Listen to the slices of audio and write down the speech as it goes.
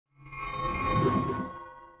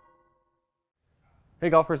Hey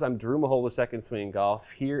golfers, I'm Drew Mahowald with Second Swing Golf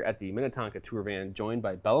here at the Minnetonka Tour Van, joined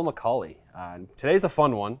by Bella McCauley. Today's a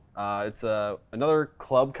fun one. It's another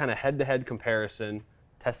club kind of head-to-head comparison,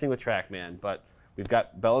 testing with TrackMan, but we've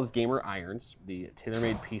got Bella's Gamer irons, the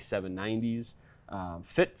TaylorMade P790s,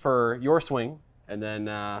 fit for your swing, and then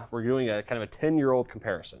we're doing a kind of a 10-year-old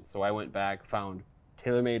comparison. So I went back, found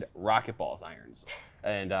TaylorMade Rocketballs irons,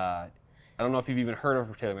 and I don't know if you've even heard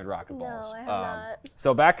of TaylorMade Rocketballs. No, I have not.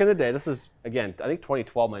 So back in the day, this is, again, I think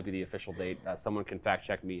 2012 might be the official date. Someone can fact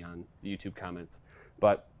check me on the YouTube comments.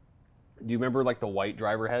 But do you remember like the white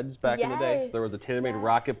driver heads back in the day? So there was a TaylorMade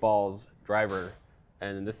Rocketballs driver,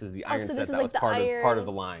 and this is the iron set that was part of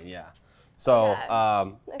the line. Yeah. So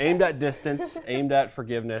aimed at distance, aimed at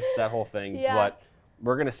forgiveness, that whole thing. Yeah. But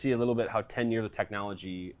we're going to see a little bit how 10 years of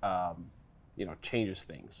technology, changes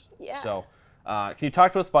things. Yeah. So. Can you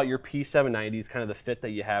talk to us about your P790s, kind of the fit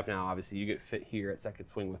that you have now? Obviously, you get fit here at Second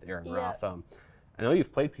Swing with Aaron Roth. I know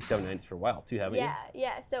you've played P790s for a while too, haven't you?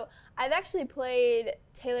 Yeah. So I've actually played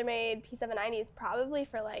TaylorMade P790s probably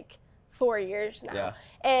for like 4 years now. Yeah.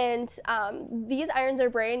 And these irons are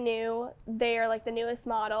brand new. They are like the newest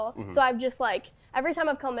model. Mm-hmm. So I've just like, every time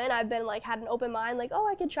I've come in, I've been like, had an open mind, like, oh,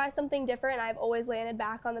 I could try something different. And I've always landed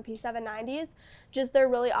back on the P790s. Just they're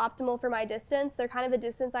really optimal for my distance. They're kind of a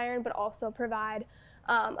distance iron, but also provide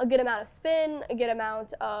a good amount of spin, a good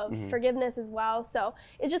amount of forgiveness as well. So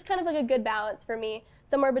it's just kind of like a good balance for me,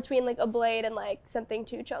 somewhere between like a blade and like something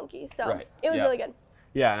too chunky. So it was really good.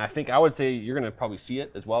 Yeah, and I think I would say you're going to probably see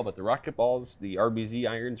it as well, but the Rocketballs, the RBZ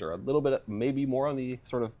irons are a little bit, maybe more on the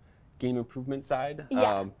sort of game improvement side.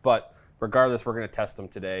 Yeah. But regardless, we're going to test them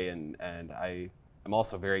today, and I'm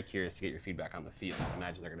also very curious to get your feedback on the fields. I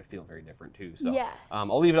imagine they're going to feel very different too. So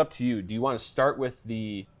I'll leave it up to you. Do you want to start with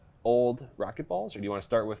the old Rocketballs, or do you want to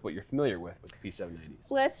start with what you're familiar with the P790s?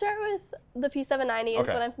 Let's start with the P790s,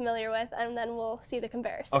 what I'm familiar with, and then we'll see the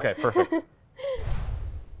comparison. Okay, perfect.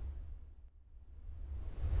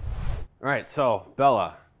 All right, so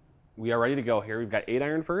Bella, we are ready to go here. We've got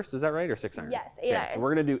 8-iron first, is that right, or 6-iron? Yes, 8-iron. So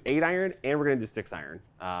we're going to do 8-iron and we're going to do 6-iron.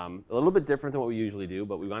 A little bit different than what we usually do,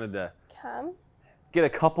 but we wanted to get a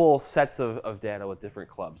couple sets of data with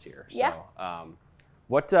different clubs here. Yeah.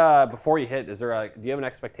 So, before you hit, do you have an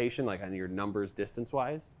expectation like on your numbers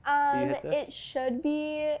distance-wise? It should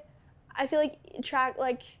be. I feel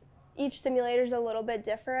like each simulator is a little bit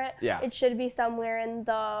different. Yeah. It should be somewhere in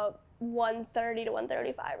the 130 to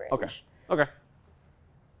 135 range. Okay.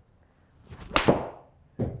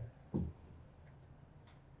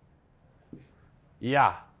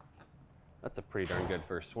 Yeah, that's a pretty darn good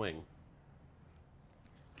first swing.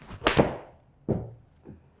 So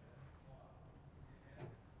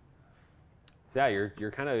yeah,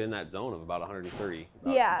 you're kind of in that zone of about 130.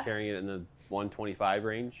 Carrying it in the 125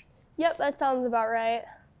 range. Yep, that sounds about right.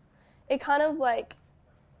 It kind of like,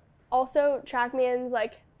 also TrackMan's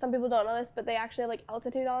like, some people don't know this, but they actually have like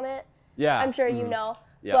altitude on it. Yeah. I'm sure you know,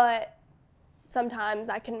 but sometimes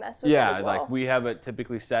I can mess with it as well. Like we have it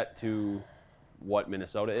typically set to what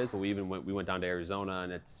Minnesota is, but we went down to Arizona,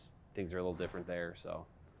 and things are a little different there. So,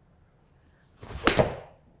 because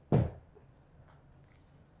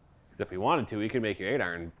if we wanted to, we could make your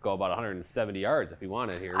 8-iron go about 170 yards if we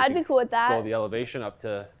wanted here. I'd be cool with that. Go the elevation up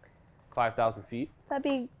to 5,000 feet. That'd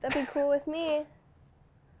be cool with me.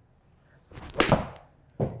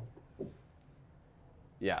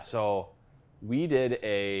 Yeah, so we did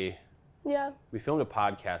we filmed a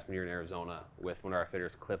podcast when we were in Arizona with one of our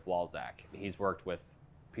fitters, Cliff Walzak. He's worked with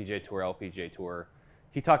PGA Tour, LPGA Tour.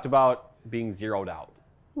 He talked about being zeroed out.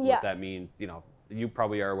 Yeah. What that means, you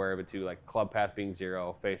probably are aware of it too, like club path being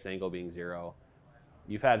 0, face angle being 0.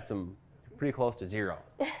 You've had some pretty close to 0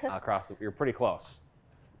 you're pretty close.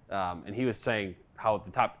 And he was saying how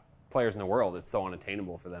the top players in the world, it's so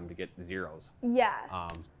unattainable for them to get zeros. Yeah.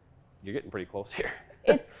 You're getting pretty close here.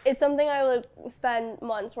 It's something I would spend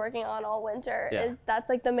months working on all winter. Yeah. That's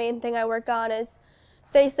like the main thing I work on is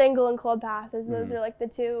face angle and club path. Those are like the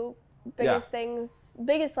two biggest things,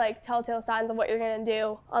 biggest like telltale signs of what you're gonna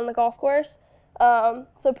do on the golf course.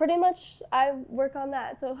 So pretty much I work on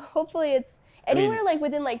that. So hopefully it's anywhere like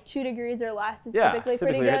within like 2 degrees or less is typically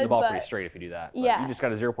pretty good. You're hitting the ball pretty straight if you do that. But you just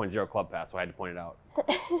got a 0.0 club path, so I had to point it out.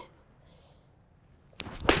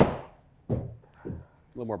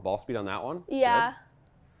 A little more ball speed on that one. Yeah. Good.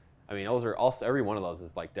 I mean, those are also, every one of those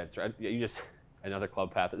is like dead straight. You just, another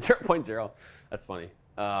club path at 0.0. That's funny.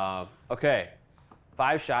 Okay.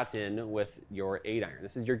 5 shots in with your 8-iron.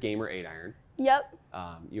 This is your Gamer 8-iron. Yep.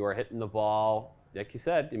 You are hitting the ball, like you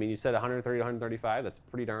said. I mean, you said 130 to 135. That's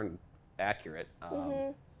pretty darn accurate.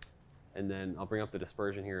 And then I'll bring up the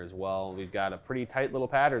dispersion here as well. We've got a pretty tight little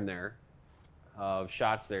pattern there of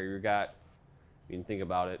shots there. You can think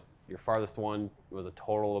about it. Your farthest one was a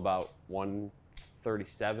total about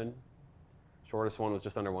 137. Shortest one was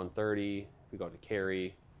just under 130. If we go to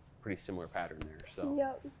carry, pretty similar pattern there. So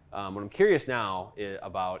yep. What I'm curious now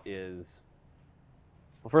about is,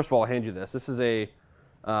 well, first of all, I'll hand you this. This is a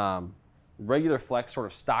regular flex sort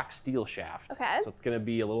of stock steel shaft. Okay. So it's going to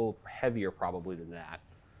be a little heavier probably than that.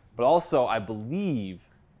 But also, I believe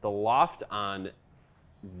the loft on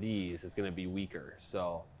these is going to be weaker.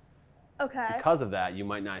 So because of that, you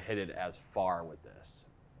might not hit it as far with this.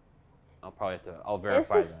 I'll probably have to, I'll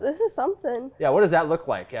verify that. This is something. Yeah, what does that look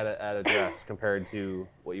like at a dress compared to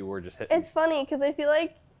what you were just hitting? It's funny because I feel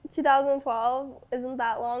like 2012 isn't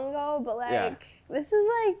that long ago, but like this is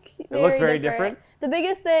like it looks very different. The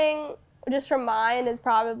biggest thing just from mine is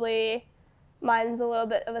probably mine's a little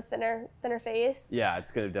bit of a thinner face. Yeah,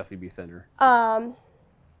 it's gonna definitely be thinner.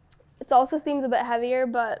 It also seems a bit heavier,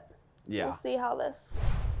 but we'll see how this.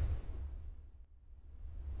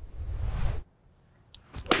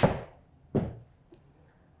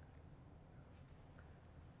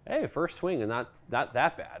 Hey, first swing and not that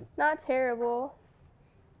bad. Not terrible.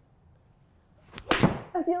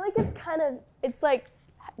 I feel like it's like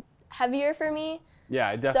heavier for me.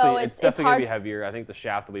 Yeah, it's definitely gonna be heavier. I think the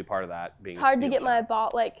shaft will be part of that. It's hard to get my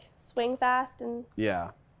ball like swing fast and.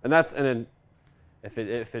 Yeah, and then if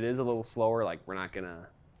it is a little slower, like we're not gonna.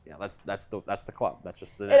 Yeah, that's the club. That's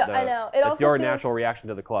just the. I know. It's your natural reaction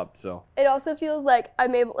to the club. So. It also feels like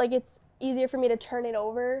it's easier for me to turn it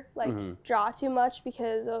over, like draw too much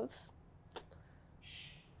because of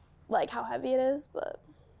like how heavy it is, but.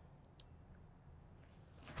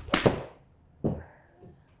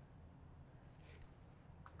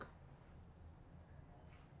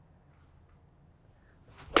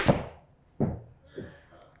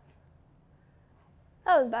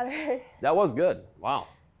 That was better. That was good. Wow.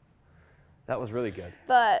 That was really good.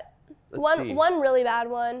 But one really bad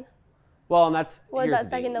one. Well, and that's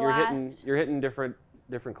second to last. You're hitting different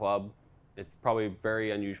club. It's probably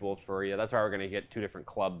very unusual for you. That's why we're going to get two different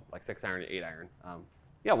club, like 6-iron and 8-iron.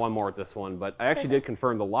 Yeah, one more with this one, but I actually did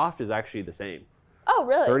confirm the loft is actually the same. Oh,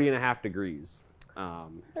 really? 30.5 degrees.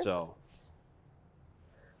 So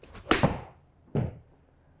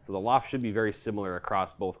the loft should be very similar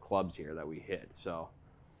across both clubs here that we hit. So,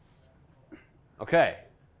 okay.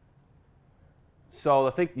 So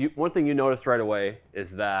one thing you noticed right away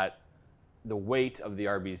is that the weight of the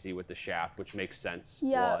RBZ with the shaft, which makes sense,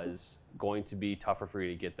 was going to be tougher for you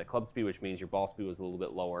to get the club speed, which means your ball speed was a little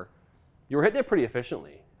bit lower. You were hitting it pretty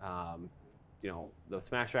efficiently. The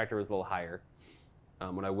smash factor was a little higher.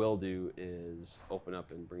 What I will do is open up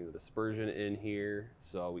and bring the dispersion in here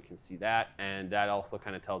so we can see that. And that also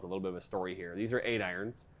kind of tells a little bit of a story here. These are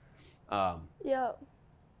 8-irons.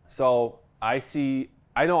 So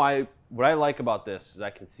what I like about this is I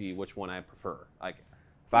can see which one I prefer. Like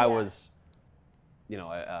if I was,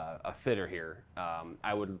 a fitter here,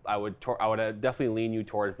 I would definitely lean you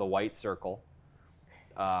towards the white circle.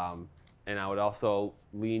 And I would also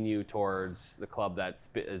lean you towards the club that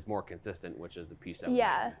is more consistent, which is the P790.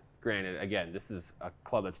 Yeah. Granted, again, this is a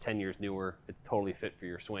club that's 10 years newer. It's totally fit for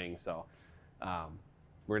your swing. So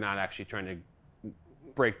we're not actually trying to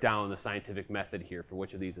break down the scientific method here for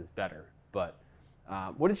which of these is better. But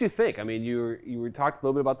what did you think? I mean, you talked a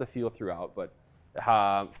little bit about the feel throughout, but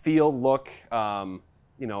feel, look,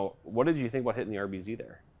 what did you think about hitting the RBZ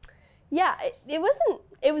there? Yeah, it was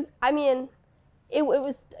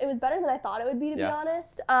better than I thought it would be, to be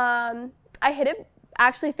honest. I hit it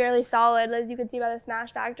actually fairly solid, as you could see by the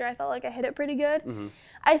smash factor. I felt like I hit it pretty good.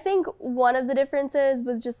 I think one of the differences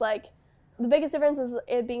was just like, the biggest difference was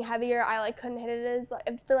it being heavier. I couldn't hit it as,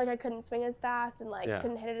 I feel like I couldn't swing as fast and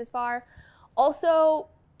couldn't hit it as far. Also,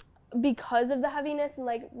 because of the heaviness and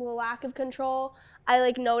the lack of control,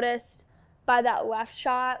 I noticed by that left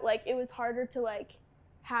shot, it was harder to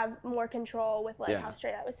have more control with how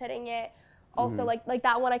straight I was hitting it. Also, like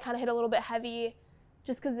that one, I kind of hit a little bit heavy,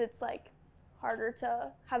 just because it's harder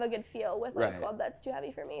to have a good feel with a club that's too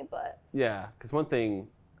heavy for me. But yeah, because one thing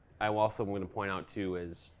I also want to point out too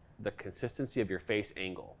is the consistency of your face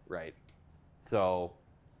angle, right? So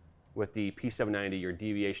with the P790, your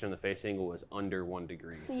deviation on the face angle was under 1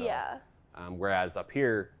 degree. So, whereas up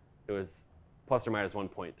here, it was plus or minus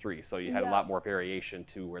 1.3. So you had a lot more variation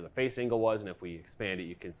to where the face angle was. And if we expand it,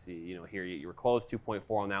 you can see, here you were closed 2.4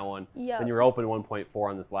 on that one. Then you were open 1.4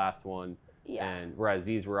 on this last one. And whereas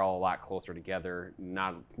these were all a lot closer together,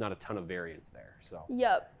 not a ton of variance there. So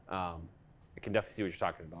I can definitely see what you're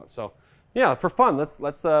talking about. So yeah, for fun, let's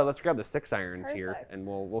grab the 6-irons here, and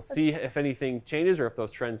we'll see if anything changes or if those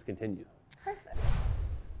trends continue. Perfect.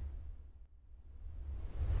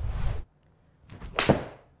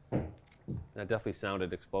 That definitely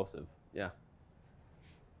sounded explosive. Yeah.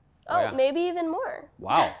 Oh, yeah. Maybe even more.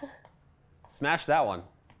 Wow. Smash that one.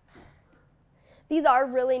 These are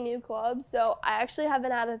really new clubs, so I actually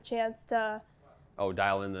haven't had a chance to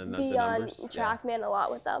dial in the be numbers. on TrackMan a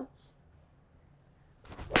lot with them.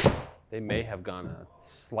 They may have gone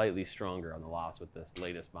slightly stronger on the loss with this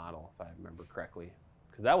latest model, if I remember correctly.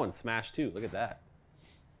 Because that one smashed too. Look at that.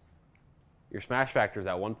 Your smash factor is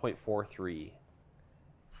at 1.43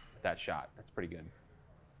 with that shot. That's pretty good.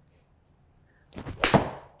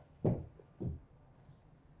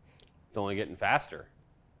 It's only getting faster.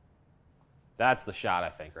 That's the shot, I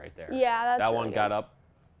think, right there. Yeah, that's that really one good. got up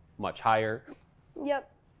much higher.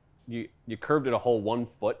 Yep. You curved it a whole 1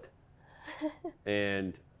 foot,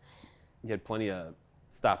 and you had plenty of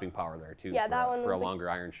stopping power there too. Yeah, that one for a was longer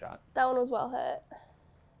iron shot. That one was well hit.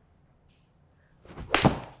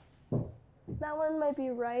 That one might be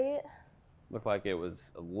right. Looked like it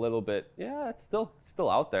was a little bit. Yeah, it's still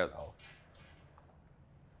out there though.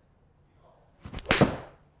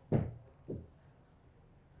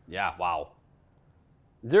 Yeah, wow.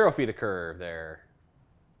 0 feet of curve there.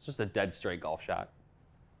 It's just a dead straight golf shot.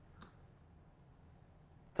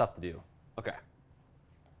 It's tough to do. Okay.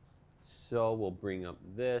 So we'll bring up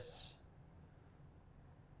this.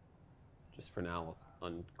 Just for now,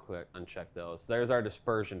 let's uncheck those. So there's our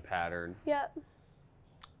dispersion pattern. Yep.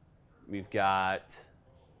 We've got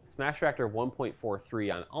smash factor of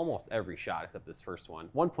 1.43 on almost every shot except this first one.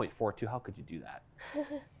 1.42, how could you do that?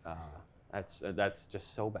 That's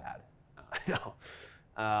just so bad. No.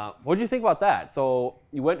 What did you think about that? So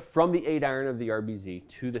you went from the 8-iron of the RBZ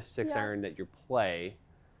to the 6-iron that you play.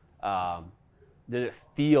 Did it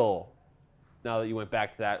feel, now that you went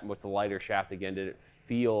back to that with the lighter shaft again, did it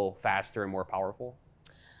feel faster and more powerful?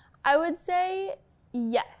 I would say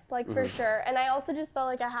yes, like for sure. And I also just felt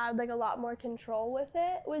like I had like a lot more control with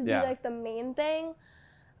it, would be like the main thing.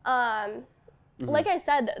 Like I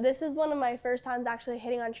said, this is one of my first times actually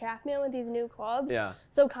hitting on TrackMan with these new clubs. Yeah.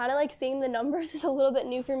 So kind of like seeing the numbers is a little bit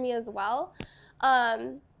new for me as well.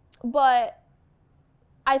 But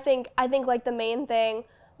I think like the main thing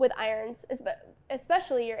with irons,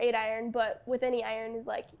 especially your 8-iron, but with any iron, is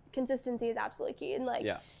like consistency is absolutely key. And like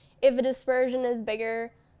if a dispersion is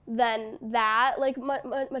bigger than that, like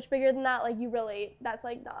much bigger than that, like that's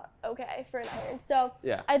like not okay for an iron. So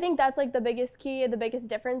I think that's like the biggest key, the biggest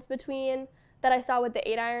difference between that I saw with the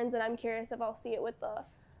 8-irons, and I'm curious if I'll see it with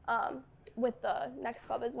the next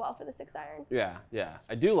club as well for the 6-iron. Yeah.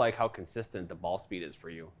 I do like how consistent the ball speed is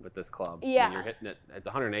for you with this club. Yeah. I mean, you're hitting it, it's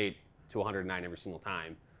 108 to 109 every single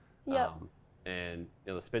time. Yep. And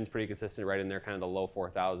the spin's pretty consistent, right in there, kind of the low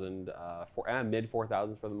 4,000, mid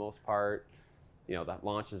 4,000s for the most part. That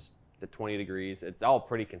launch is the 20 degrees. It's all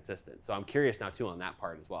pretty consistent. So I'm curious now too on that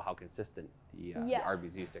part as well, how consistent the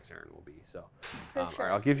RBZ 6-iron will be. So all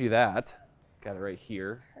right, I'll give you that. Got it right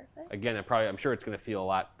here. Perfect. Again, I'm sure it's going to feel a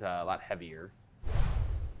lot heavier.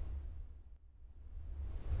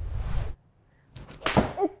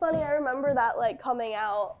 It's funny. I remember that like coming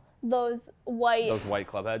out. Those white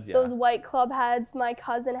club heads. Yeah. Those white club heads. My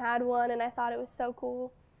cousin had one, and I thought it was so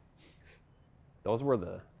cool. Those were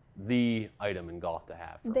the item in golf to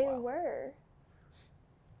have. They were.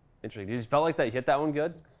 Interesting. Did you felt like that? You hit that one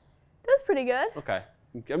good? That was pretty good. Okay.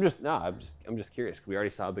 I'm just curious. We already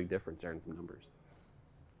saw a big difference there in some numbers.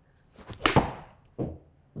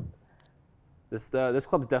 This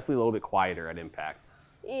club's definitely a little bit quieter at impact.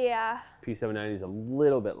 Yeah. P790 is a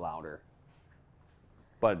little bit louder.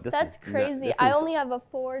 But that's crazy. I only have a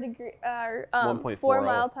 4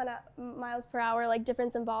 miles per hour like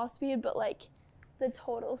difference in ball speed, but like the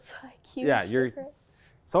total's like huge. Yeah, different.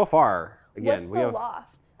 So far again. What's the loft?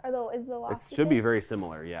 Is the loft? It should be very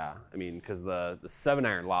similar. Yeah, I mean because the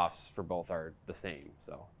 7-iron lofts for both are the same.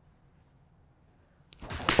 So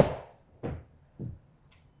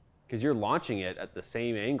because you're launching it at the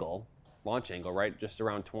same launch angle, right? Just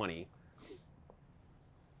around 20.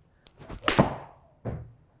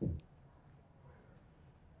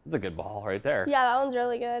 It's a good ball right there. Yeah, that one's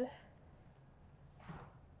really good.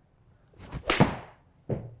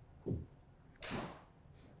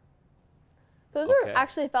 Those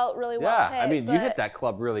actually felt really well hit. Yeah, I mean, you hit that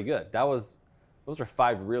club really good. Those are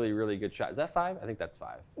 5 really, really good shots. Is that 5? I think that's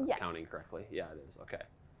 5. Yes. Counting correctly. Yeah, it is. Okay.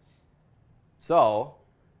 So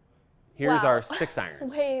here's our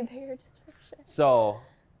 6-irons. Way bigger dispersion. So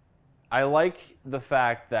I like the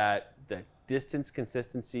fact that the distance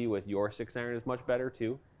consistency with your 6-iron is much better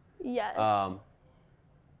too. Yes.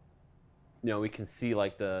 We can see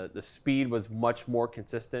like the speed was much more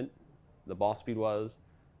consistent. The ball speed was.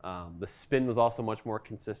 The spin was also much more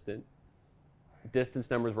consistent. distance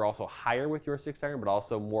numbers were also higher with your 6 iron, but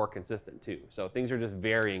also more consistent too. So things are just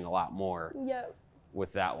varying a lot more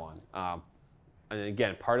with that one. And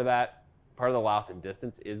again, part of the loss in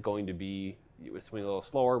distance is going to be you would swing a little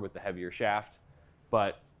slower with the heavier shaft.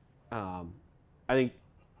 But I think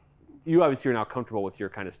you obviously are now comfortable with your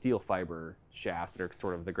kind of steel fiber shafts that are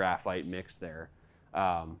sort of the graphite mix there.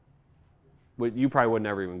 You probably would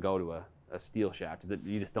never even go to a steel shaft. Is it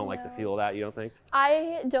you just don't like the feel of that, you don't think?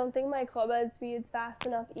 I don't think my club head speed's fast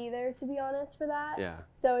enough either, to be honest, for that. Yeah.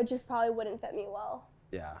 So it just probably wouldn't fit me well.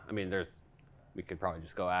 Yeah. I mean, we could probably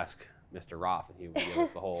just go ask Mr. Roth and he would give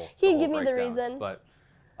us the whole He'd give me the reason. But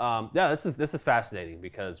yeah, this is fascinating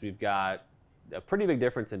because we've got a pretty big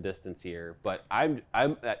difference in distance here. But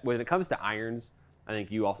when it comes to irons, I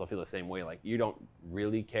think you also feel the same way. Like you don't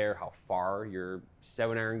really care how far your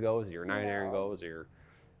 7 iron goes, or your 9 iron goes, or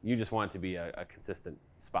you just want it to be a consistent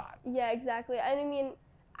spot. Yeah, exactly. I mean,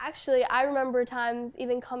 actually, I remember times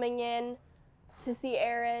even coming in to see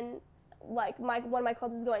Aaron, like one of my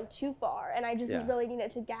clubs is going too far, and I just really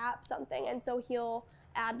needed to gap something, and so he'll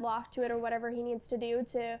add loft to it or whatever he needs to do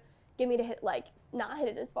to get me to hit, like, not hit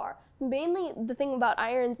it as far. So mainly the thing about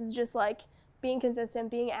irons is just like being consistent,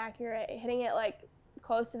 being accurate, hitting it like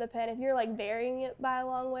close to the pin. If you're like varying it by a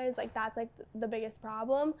long ways, like that's like the biggest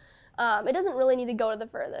problem. It doesn't really need to go to the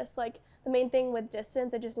furthest. Like the main thing with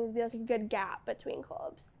distance, it just needs to be like a good gap between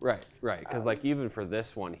clubs. Right. Because like even for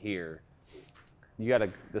this one here, you got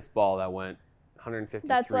this ball that went 153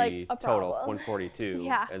 that's like a total, problem. 142,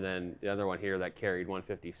 Yeah. And then the other one here that carried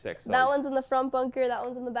 156. So that one's in the front bunker, that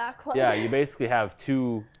one's in the back one. Yeah, you basically have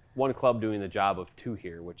one club doing the job of 2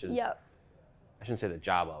 here, which is I shouldn't say the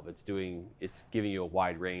job of. It's giving you a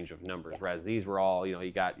wide range of numbers. Whereas these were all,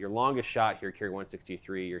 you got your longest shot here carried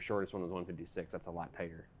 163, your shortest one was 156. That's a lot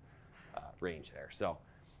tighter range there. So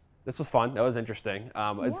this was fun. That was interesting.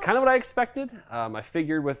 It's kind of what I expected. I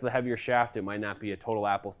figured with the heavier shaft, it might not be a total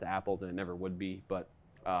apples to apples, and it never would be. But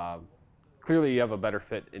clearly, you have a better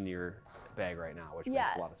fit in your bag right now, which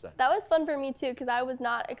makes a lot of sense. That was fun for me too, because I was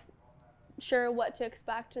not sure what to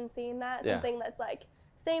expect when seeing that. Something that's like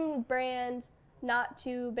same brand, not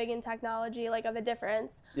too big in technology, like of a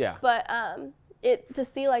difference. Yeah. But to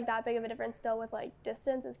see like that big of a difference still with like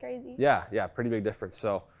distance is crazy. Yeah, pretty big difference.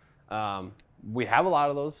 So. We have a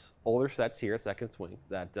lot of those older sets here at Second Swing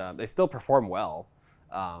that they still perform well,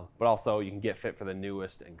 but also you can get fit for the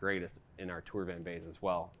newest and greatest in our tour van bays as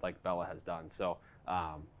well, like Bella has done. So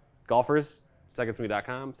golfers,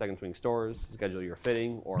 secondswing.com, Second Swing stores, schedule your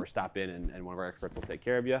fitting or stop in and one of our experts will take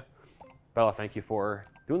care of you. Bella, thank you for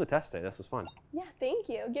doing the test today. This was fun. Yeah, thank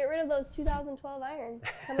you. Get rid of those 2012 irons.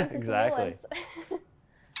 Come in for exactly. some new ones.